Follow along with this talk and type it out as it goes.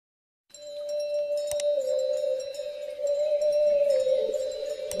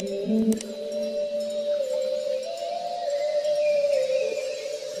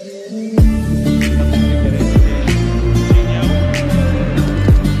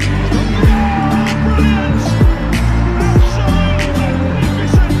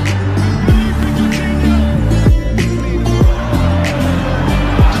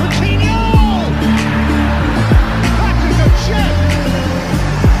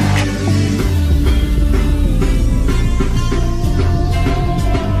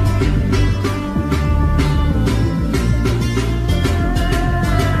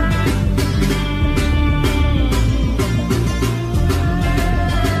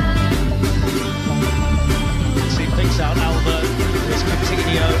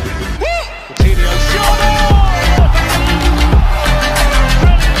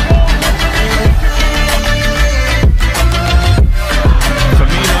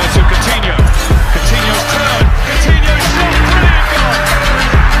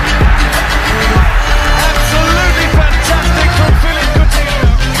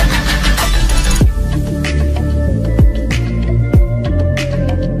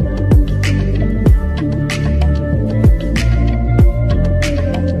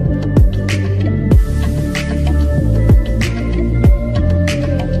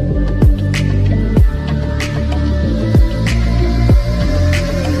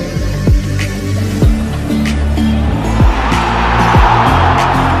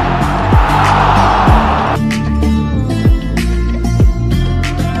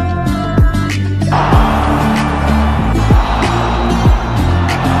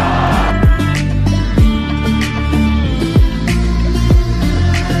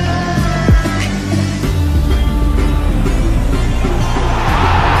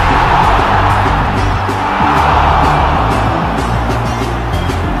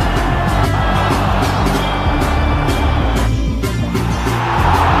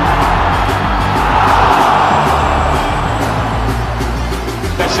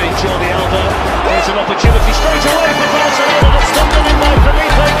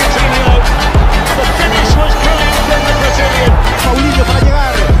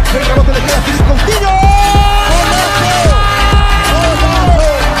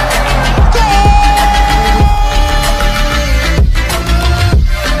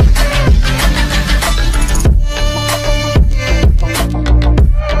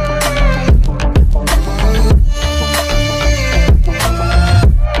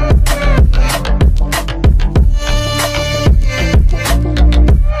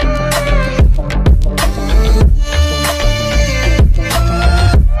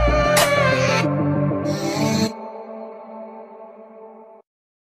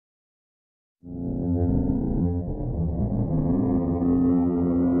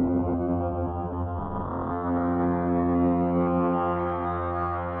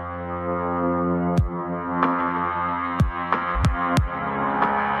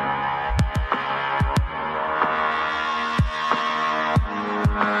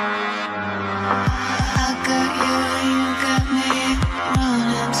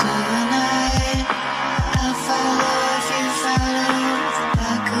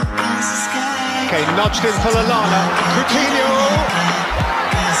Okay, nudged in for Lallana. Coutinho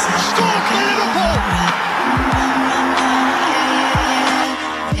scored for Liverpool.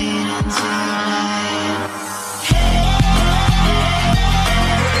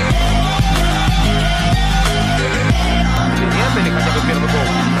 Niente che faccia colpire il gol.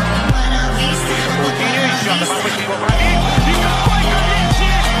 Coutinho in shot, ma questi uomini di campo ai Cagliari.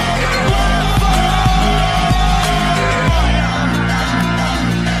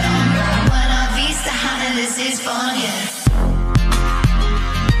 This is fun, yeah.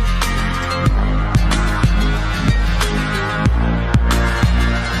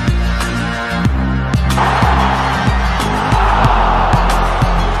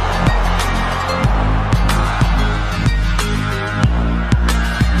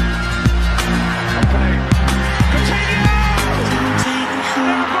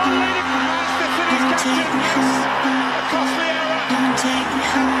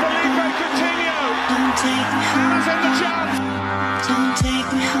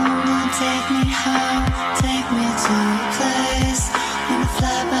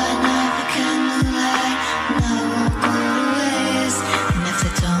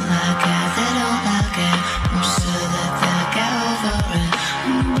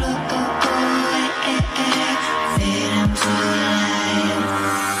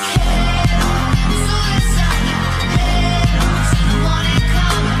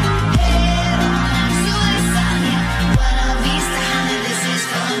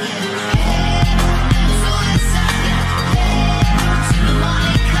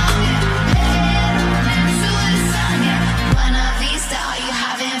 Morning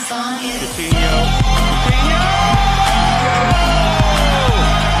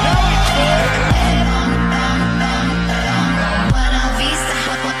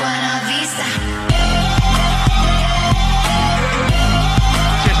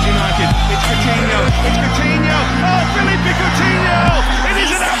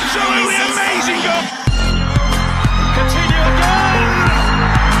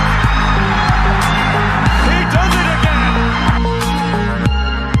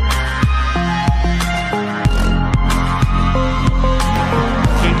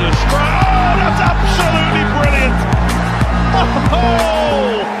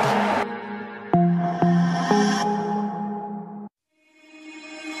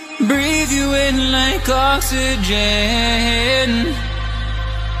like oxygen.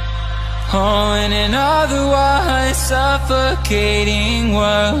 Oh, in an otherwise suffocating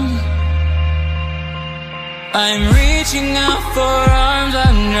world, I'm reaching out for arms,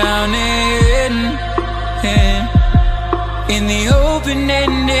 I'm drowning in the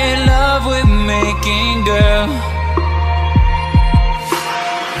open-ended love we're making, girl.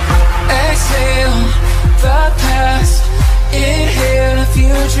 Exhale the past, inhale a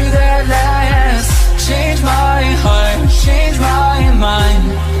future that lasts. Change my heart, change my mind.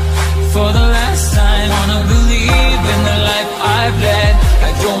 For the last time, wanna believe in the life I've led.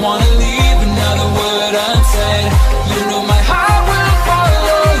 I don't wanna leave another word unsaid. You know my heart will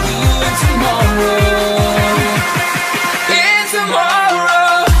follow you in tomorrow. In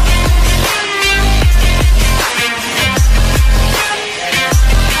tomorrow.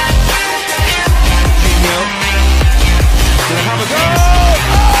 Gonna have a go.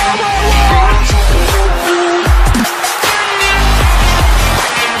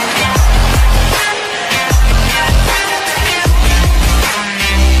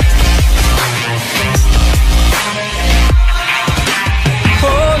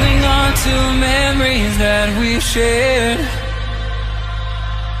 That we shared,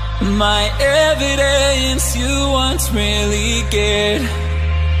 my evidence you once really cared.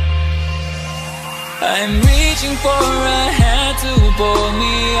 I'm reaching for a hand to pull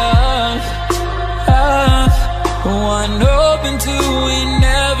me up, up. One open to an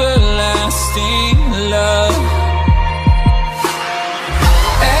everlasting love.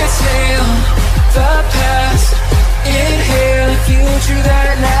 Exhale the past, inhale a future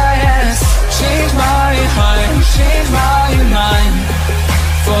that lasts. Change my heart, change my mind.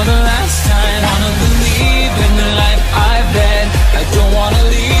 For the last time, wanna believe in the life I've led. I don't wanna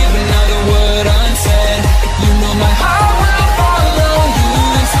leave another word unsaid. You know my heart will follow you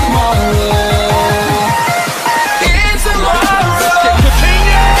in tomorrow. In tomorrow.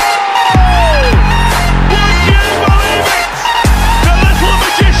 Coutinho! Would you believe it? The little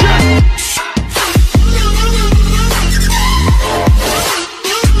magician!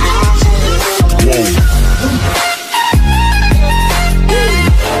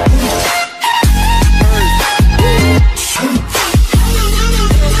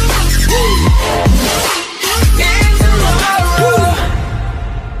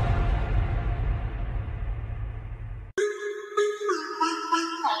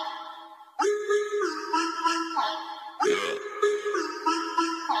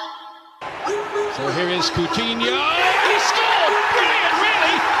 So here is Coutinho. He scored! Brilliant,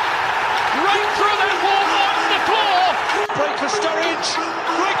 really! Right through that wall on the floor. Break for Sturridge.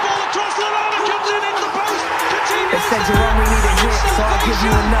 Great ball across the line. Comes in the post. Coutinho. They said Jerome, we need a hit, so I'll give you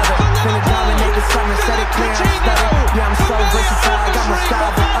another. Finna dominate the summer, set it clear, I'm stuttering. Yeah, I'm so versatile, I got my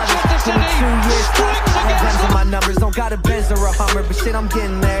style than others. 22 years plus, I had guns in my numbers. Don't got a Benz or a Hummer, but shit, I'm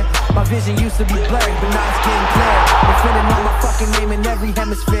getting there. My vision used to be blurry, but now it's getting clear. I'm finna know my fucking name in every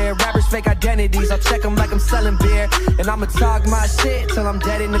hemisphere. Rappers fake identities, I'll check them like I'm selling beer. And I'ma talk my shit till I'm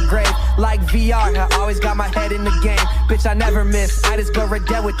dead in the grave. Like VR, I always got my head in the game. Bitch, I never miss, I just go right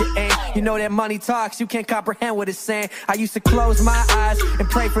there with the aim. You know that money talks, you can't comprehend what it's saying. I used to close my eyes and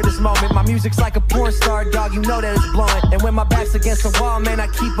pray for this moment. My music's like a porn star, dog, you know that it's blowing. And when my back's against the wall, man, I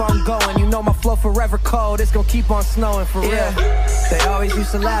keep on going. You know my flow forever cold, it's gonna keep on snowing for real. They always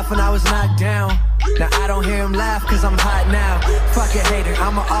used to laugh when I was knocked down. Now I don't hear them laugh cause I'm hot now. Fuck a hater,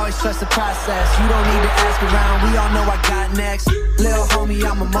 I'ma always trust the process. You don't need to ask around, we all know I got next. Lil' homie,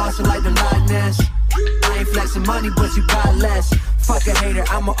 I'm a monster like the Loch Ness. I ain't flexing money, but you got less. Fuck a hater,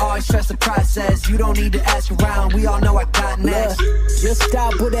 I'ma always trust the process. You don't need to ask around, we all know I got next. Just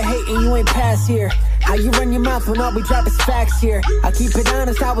stop with the hate and you ain't pass here. How you run your mouth when all we drop is facts here? I keep it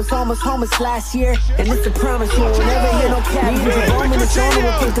honest, I was almost homeless last year. And it's a promise, you will never hear no cap here. The Roman is only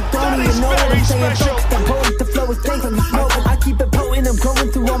will take the throne, you know what I'm saying, folks. That potent, the flow is dank when you smoking. I keep it potent, I'm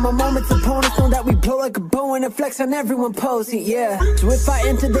going through all my moments. Opponents know that we blow like a bow and it flex on everyone posing, yeah. So if I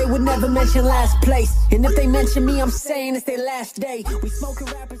enter, they would never mention last place. And if they mention me, I'm saying it's their last day. We smoking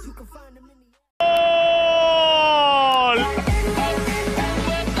rappers, you